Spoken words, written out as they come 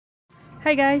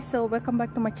Hi guys, so welcome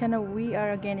back to my channel. We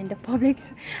are again in the Publix.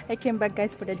 I came back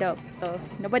guys for the dove, so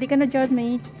nobody gonna judge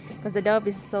me because the dove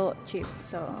is so cheap.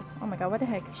 So oh my god, what the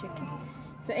heck is shaking.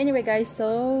 So anyway guys,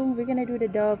 so we're gonna do the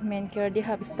dove manicure. They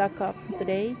have stock up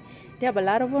today. They have a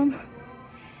lot of them.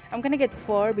 I'm gonna get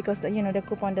 4 because the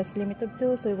coupon that's limited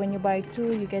to, so when you buy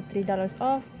 2 you get $3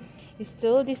 off. It's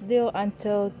still this deal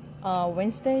until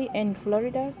Wednesday in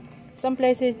Florida. Some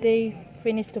places they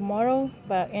finish tomorrow,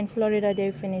 but in Florida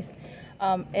they finish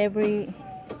the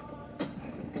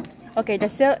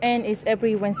sale end is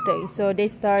every Wednesday, so the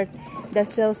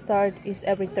sale start is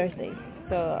every Thursday.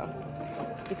 So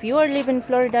if you are living in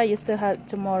Florida, you still have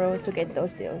tomorrow to get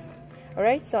those deals.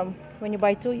 Alright, so when you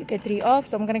buy 2 you get 3 off,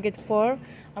 so I'm gonna get 4.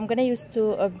 I'm gonna use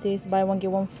 2 of these buy one get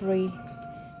one free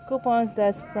coupons.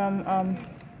 That's from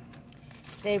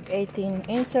Save 18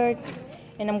 insert,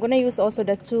 and I'm gonna use also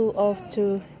the 2 of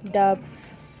 2 dab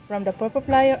from the purple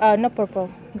flyer, not purple,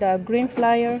 the green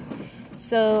flyer.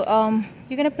 So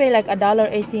you're gonna pay like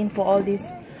 $1.18 for all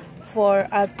these for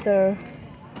after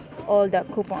all the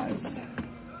coupons.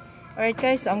 Alright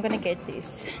guys, so I'm gonna get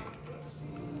this.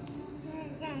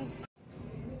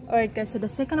 Alright guys, so the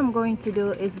second I'm going to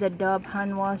do is the Dove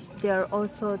hand wash. They are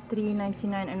also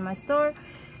 $3.99 in my store,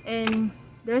 and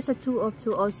there's a 2 of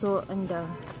 2 also in the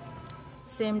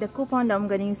coupon that I'm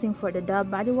gonna using for the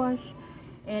Dove body wash.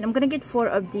 And I'm gonna get 4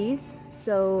 of these,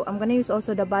 so I'm gonna use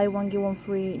also the buy one get one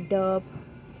free Dove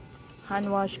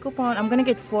hand wash coupon. I'm gonna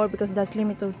get 4 because that's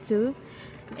limited to,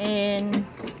 and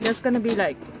that's gonna be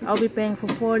like, I'll be paying for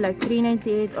 4 like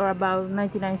 $3.98 or about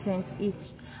 99 cents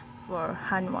each for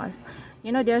hand wash.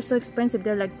 They're so expensive,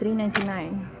 they're like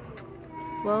 $3.99.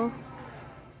 Well,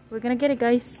 we're gonna get it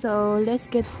guys, so let's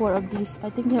get 4 of these.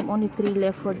 I think they have only 3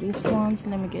 left for these ones.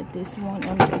 Let me get this one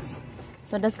and this.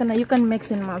 So that's gonna, you can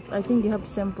mix and match. I think they have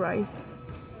same price.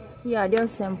 Yeah, they're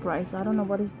same price. I don't know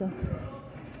what is the,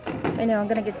 anyway, I'm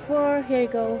gonna get 4. Here you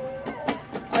go.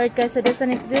 Alright guys, so that's the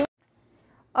next deal.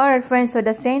 Alright friends, so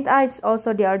the St. Ives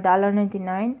also, they are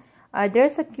 $1.99.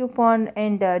 There's a coupon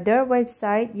in their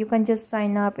website. You can just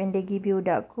sign up and they give you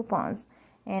the coupons,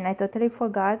 and I totally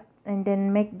forgot, and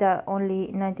then make the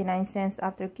only 99 cents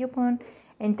after coupon.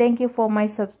 And thank you for my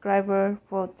subscriber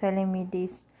for telling me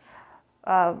this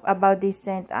about these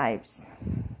St. Ives.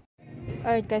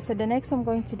 Alright guys, so the next I'm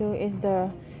going to do is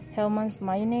the Hellmann's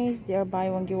mayonnaise. They are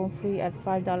buy one get one free at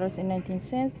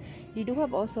 $5.19. You do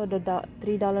have also the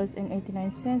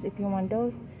 $3.89 if you want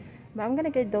those, but I'm gonna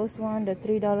get those one, the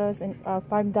 $3 and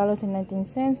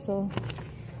 $5.19. So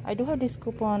I do have this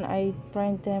coupon. I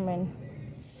print them, and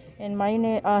in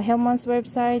mayonnaise Hellmann's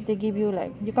website they give you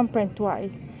like, you can print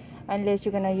twice unless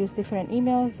you're gonna use different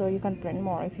emails, so you can print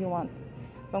more if you want.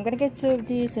 But I'm gonna get 2 of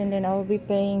these, and then I will be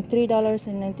paying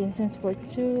 $3.19 for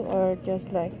 2, or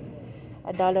just like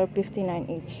 $1.59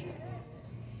 each.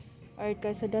 Alright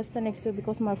guys, so that's the next 2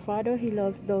 because my father, he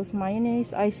loves those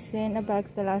mayonnaise. I sent a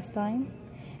bag the last time,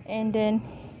 and then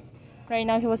right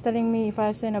now he was telling me if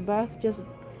I send a bag, just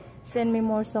send me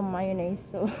some mayonnaise.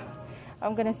 So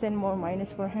I'm gonna send more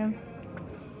mayonnaise for him.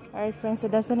 Alright friends, so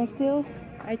that's the next deal.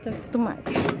 I talked too much.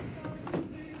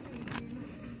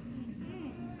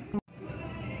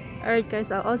 Alright guys,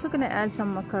 I'm also gonna add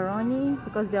some macaroni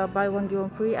because they are buy one get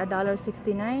one free,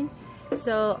 $1.69.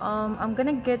 So I'm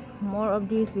gonna get more of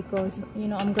these because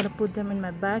I'm gonna put them in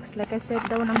my bags, like I said,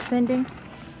 the one I'm sending.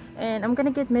 And I'm gonna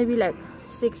get maybe like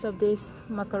 6 of this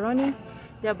macaroni.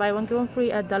 They are buy one get one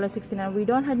free at $1.69. We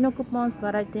don't have no coupons,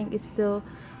 but I think it's still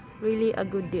really a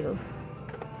good deal.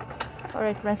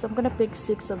 Alright friends, I'm gonna pick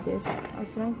 6 of this. I was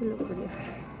trying to look for it.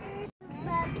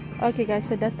 Okay guys,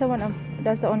 so that's the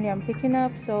only I'm picking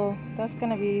up. So that's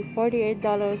gonna be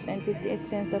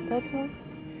 $48.58 the total.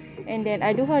 And then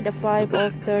I do have the 5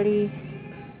 of 30.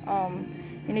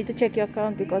 You need to check your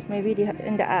account because maybe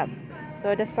in the app.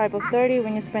 So that's 5 of 30.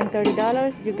 When you spend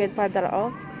 $30, you get $5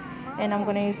 off. And I'm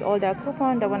gonna use all the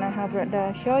coupon, the one I have right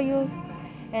there, show you.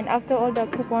 And after all the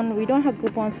coupon, we don't have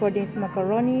coupons for this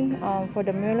macaroni, for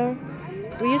the Mueller.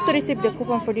 We used to receive the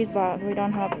coupon for this, but we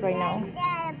don't have right now.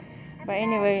 But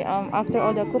anyway, after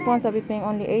all the coupons, I'll be paying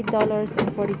only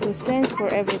 $8.42 for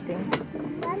everything.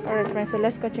 Alright friends, so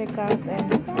let's go check out,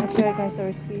 and I'll show you guys the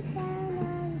receipt.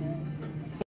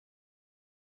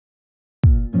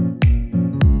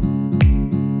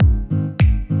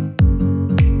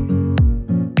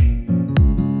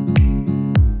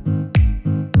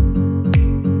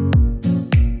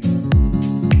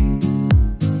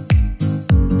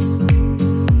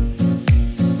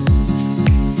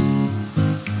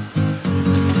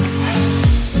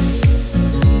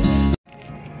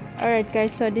 Alright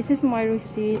guys, so this is my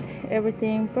receipt.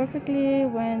 Everything perfectly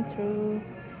went through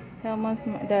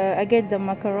I get the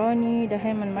macaroni, the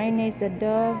ham and mayonnaise, the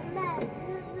dove,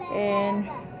 and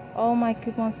all my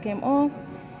coupons came off,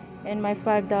 and my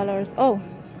 $5.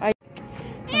 I'm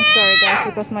sorry guys,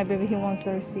 because my baby, he wants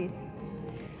the receipt.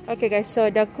 Okay guys, so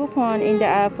the coupon in the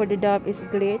app for the dove is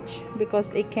glitch because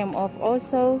it came off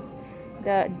also.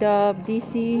 The dove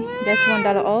DC, that's $1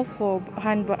 off for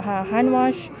hand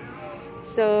wash.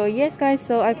 So yes guys,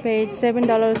 so I paid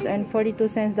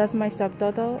 $7.42. That's my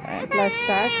subtotal plus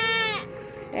tax,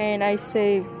 and I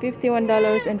saved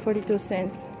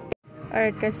 $51.42.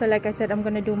 Alright guys, so like I said, I'm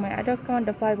gonna do my other account,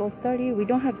 the 5030. We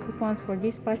don't have coupons for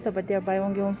this pasta, but they're buy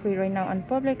one get one free right now on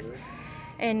Publix.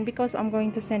 And because I'm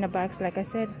going to send a box, like I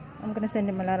said, I'm gonna send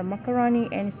them a lot of macaroni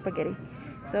and spaghetti.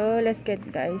 So let's get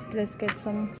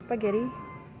some spaghetti,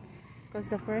 because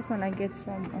the first one I get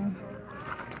some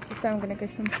this time I'm gonna get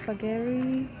some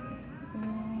spaghetti.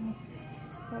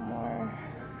 One more.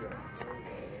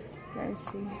 Let's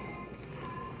see.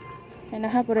 And I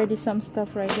have already some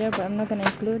stuff right there, but I'm not gonna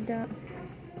include that.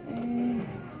 And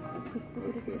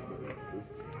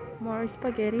more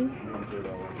spaghetti.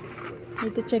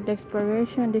 Need to check the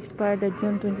expiration. They expired at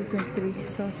June 2023,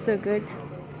 so still good.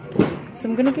 So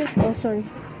I'm gonna get,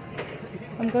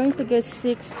 I'm going to get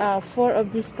 4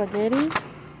 of this spaghetti.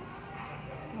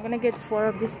 I'm gonna get 4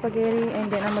 of this spaghetti,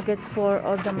 and then I'm gonna get 4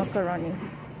 of the macaroni,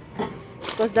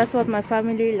 because that's what my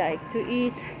family like to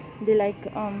eat. They like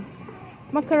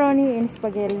macaroni and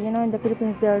spaghetti. You know, in the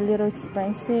Philippines they're a little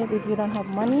expensive if you don't have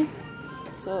money.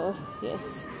 So yes.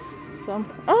 So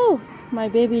oh, my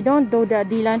baby, don't do that,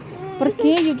 Dylan. ¿Por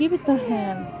qué? You give it to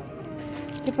him.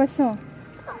 ¿Qué pasó?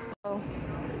 Oh,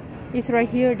 it's right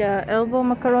here, the elbow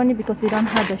macaroni, because they don't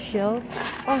have the shell.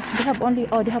 Oh, they have only,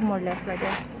 oh, they have more left right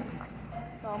there.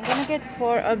 So I'm gonna get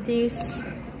 4 of these.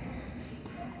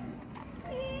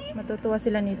 Matutuwa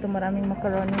sila nito, maraming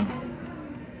macaroni.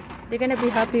 They're gonna be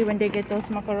happy when they get those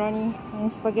macaroni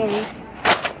and spaghetti.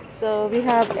 So we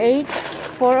have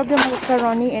 4 of the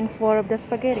macaroni and 4 of the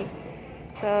spaghetti.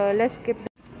 So let's skip.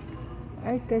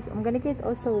 Alright guys, I'm gonna get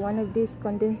also 1 of these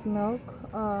condensed milk,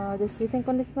 the sweetened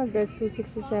condensed milk. They're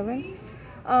 $2.67.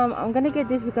 I'm gonna get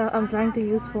this because I'm trying to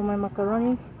use for my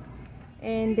macaroni.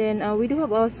 And then we do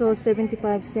have also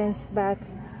 75 cents back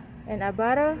and a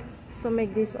butter, so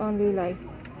make this only like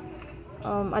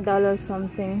 $1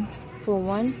 something for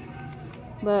 1.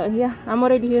 But yeah, I'm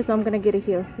already here, so I'm gonna get it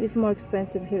here. It's more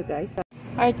expensive here guys.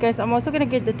 Alright guys, I'm also gonna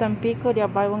get the Tampico. They are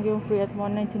buy one get one free at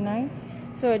 $1.99.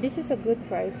 So this is a good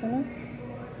price, you know.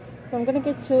 So I'm gonna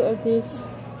get 2 of these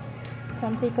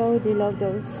Tampico. They love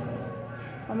those.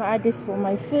 I'm gonna add this for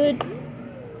my food.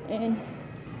 And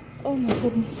oh my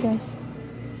goodness guys.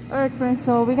 Alright friends,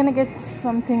 so we're gonna get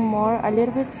something more, a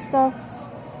little bit stuff,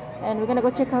 and we're gonna go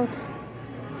check out,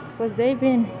 because they've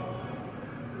been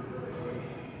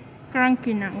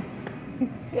cranky now.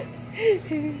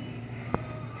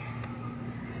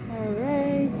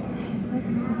 Alright.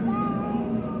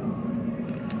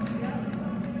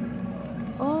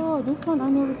 Oh, this one I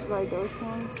never tried those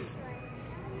ones.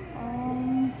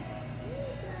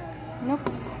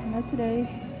 Nope, not today.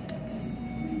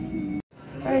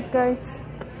 Alright guys,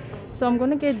 so I'm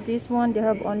gonna get this one. They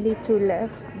have only 2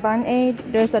 left.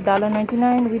 Band-Aid, there's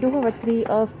 $1.99. We do have a 3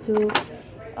 of 2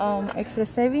 extra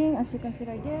saving, as you can see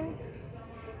right there.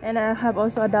 And I have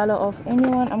also $1 off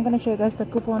anyone. I'm gonna show you guys the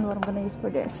coupon what I'm gonna use for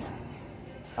this.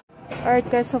 Alright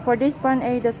guys, so for this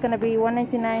Band-Aid, that's gonna be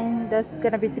 $1.99. That's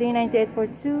gonna be $3.98 for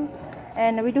 2.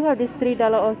 And we do have this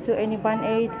 $3 off to any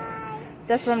Band-Aid.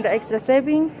 That's from the extra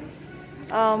saving,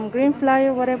 green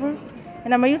flyer, whatever.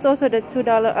 And I'm gonna use also the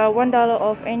 $1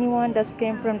 off anyone. That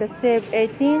came from the Save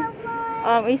 18.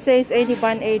 It says 80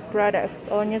 Band-Aid products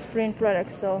or newsprint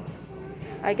products, so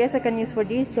I guess I can use for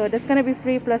this. So that's gonna be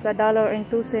free plus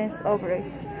 $1.02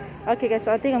 overage. Okay guys,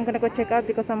 so I think I'm gonna go check out,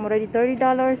 because I'm already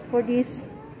 $30 for this,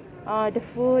 the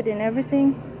food and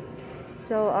everything.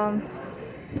 So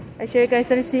I show you guys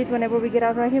the receipt whenever we get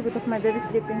out right here, because my baby's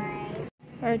sleeping.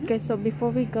 Alright guys, so before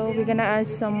we go, we're gonna add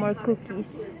some more cookies.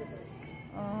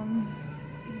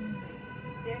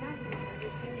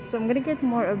 So I'm gonna get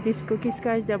more of these cookies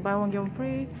guys. They're buy one get one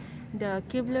free. The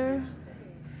Kibler,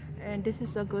 and this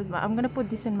is a good one. I'm gonna put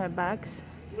this in my bags.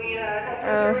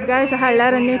 Guys, I have a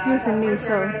lot of nephews and nieces,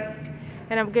 so,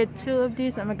 and I'm gonna get 2 of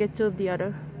these. I'm gonna get 2 of the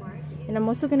other, and I'm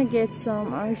also gonna get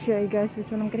some. I'll show you guys which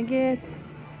one I'm gonna get.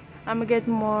 I'm gonna get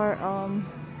more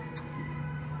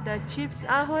the chips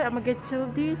ahoy. I'm gonna get 2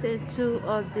 of these and 2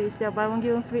 of these. They're buy one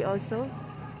get one free also,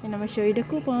 and I'm gonna show you the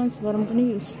coupons what I'm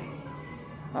gonna use.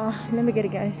 Let me get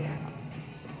it guys.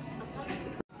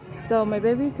 So my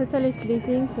baby totally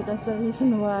sleeping, so that's the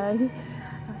reason why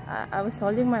I was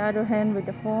holding my other hand with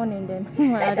the phone, and then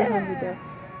my other hand with the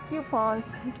coupons.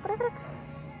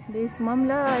 This mom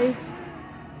life.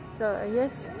 So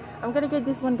yes, I'm gonna get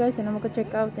this one, guys, and I'm gonna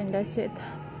check out, and that's it.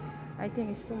 I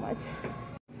think it's too much.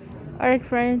 Alright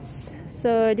friends,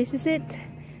 so this is it.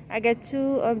 I got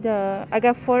four of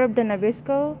the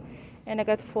Nabisco, and I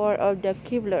got 4 of the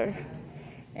Kibler.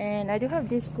 And I do have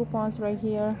these coupons right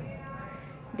here.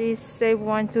 This save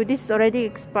 1 2. This is already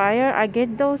expired. I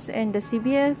get those in the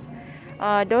CVS.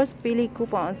 Those Pili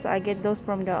coupons, I get those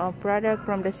from the product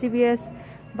from the CVS.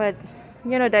 But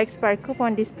you know, the expired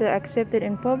coupon is still accepted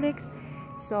in Publix.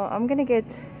 So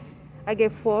I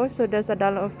get 4. So there's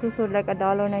 $1 off 2. So like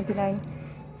 $1.99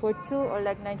 for 2, or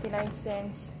like 99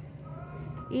 cents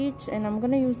each. And I'm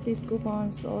gonna use these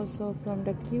coupons also from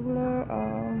the Kibler.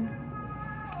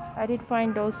 I did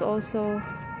find those also.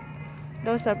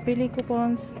 Those are Pili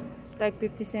coupons. It's like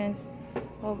 50 cents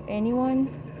of anyone.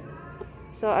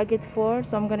 So I get 4.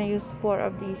 So I'm gonna use 4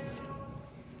 of these.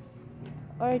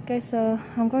 Alright guys, so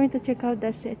I'm going to check out.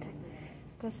 That's it,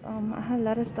 because I have a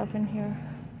lot of stuff in here.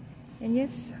 And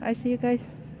yes, I see you guys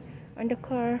on the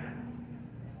car.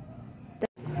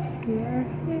 We are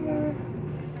here.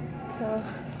 So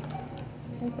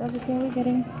that's everything we're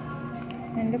getting.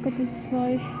 And look at this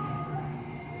boy.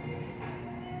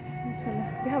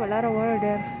 We have a lot of water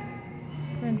there.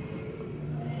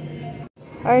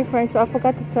 Alright friends, so I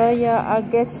forgot to tell you, I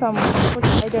get some apple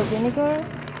cider vinegar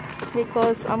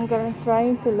because I'm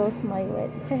trying to lose my weight.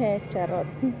 Charot.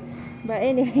 But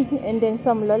anyway, and then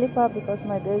some lollipop because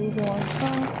my baby wants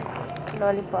some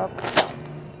lollipop.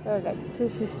 They're like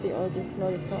 $2.50 all this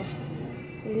lollipop.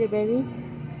 Really, baby?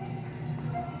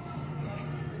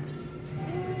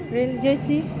 Really,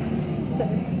 JC?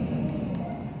 Sorry.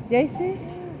 JC?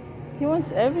 He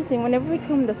wants everything. Whenever we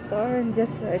come to the store,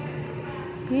 just like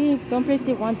he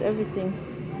completely wants everything.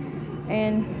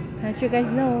 And as you guys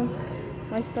know,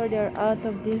 my store, they're out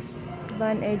of this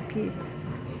Band-Aid kit.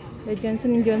 The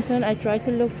Johnson & Johnson, I tried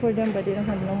to look for them, but they don't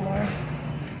have no more.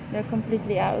 They're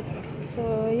completely out.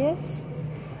 So yes,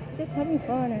 just having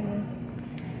fun. And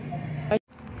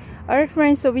alright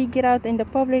friends, so we get out in the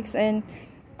Publix, and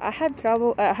I have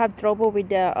trouble with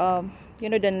the you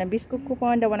know, the Nabisco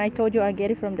coupon, the one I told you I get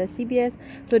it from the CVS.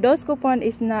 So those coupon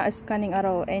is not scanning at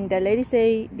all, and the lady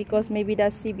say because maybe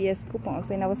that's CVS coupons,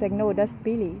 and I was like, no, that's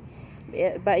Pili.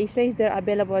 But it says they're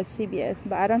available at CVS,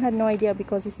 but I don't have no idea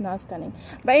because it's not scanning.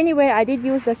 But anyway, I did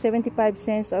use the 75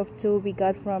 cents of 2 we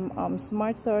got from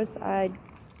Smart Source. I'm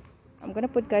gonna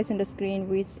put guys on the screen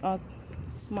which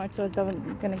Smart Source that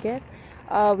I'm gonna get.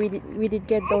 We did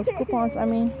get those coupons, I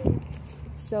mean.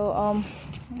 So oh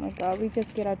my god, we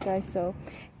just get out guys. So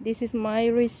this is my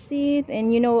receipt,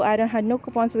 and you know, I don't have no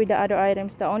coupons with the other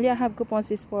items. The only I have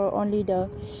coupons is for only the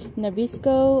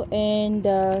Nabisco and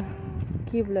the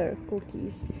Kibler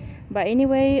cookies. But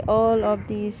anyway, all of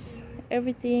these,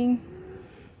 everything,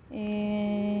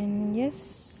 and yes,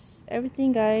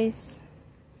 everything guys.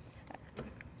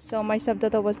 So my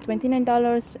subtotal was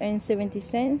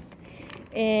 $29.70,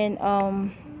 and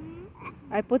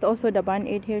I put also the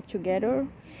Band-Aid here together.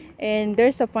 And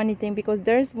there's a funny thing because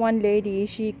there's one lady,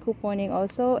 she couponing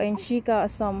also, and she got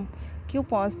some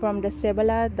coupons from the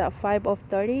Sebala, the 5 of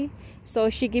 30. So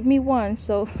she gave me one.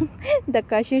 So the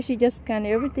cashier, she just scanned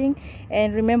everything.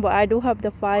 And remember, I do have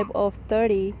the 5 of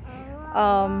 30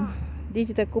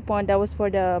 digital coupon that was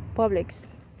for the Publix.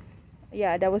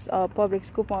 Yeah, that was a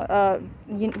Publix coupon.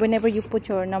 Whenever you put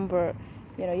your number,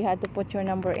 you know, you had to put your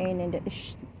number in, and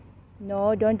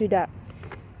no, don't do that.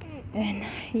 And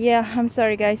yeah, I'm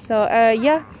sorry guys. So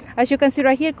yeah, as you can see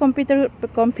right here, competitor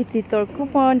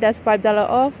coupon, that's $5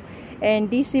 off, and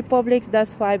DC Publix,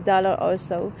 that's $5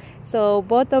 also. So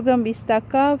both of them be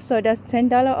stacked up, so that's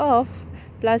 $10 off,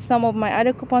 plus some of my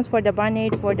other coupons for the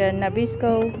Band-Aid, for the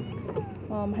Nabisco.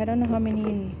 I don't know how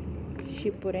many she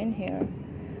put in here.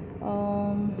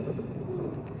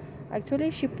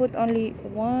 Actually she put only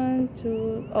 1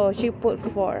 2, oh, she put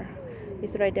 4.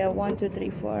 It's right there, 1 2 3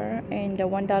 4, and the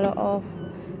 $1 off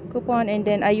coupon. And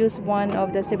then I use one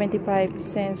of the 75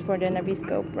 cents for the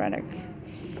Nabisco product,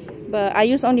 but I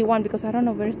use only one because I don't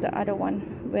know where's the other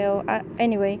one. Well,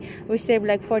 anyway, we saved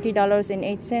like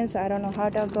 $40.08. I don't know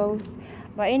how that goes,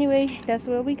 but anyway, that's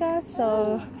what we got.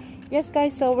 So yes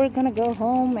guys, so we're gonna go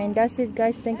home, and that's it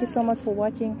guys. Thank you so much for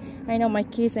watching. I know my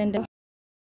kids and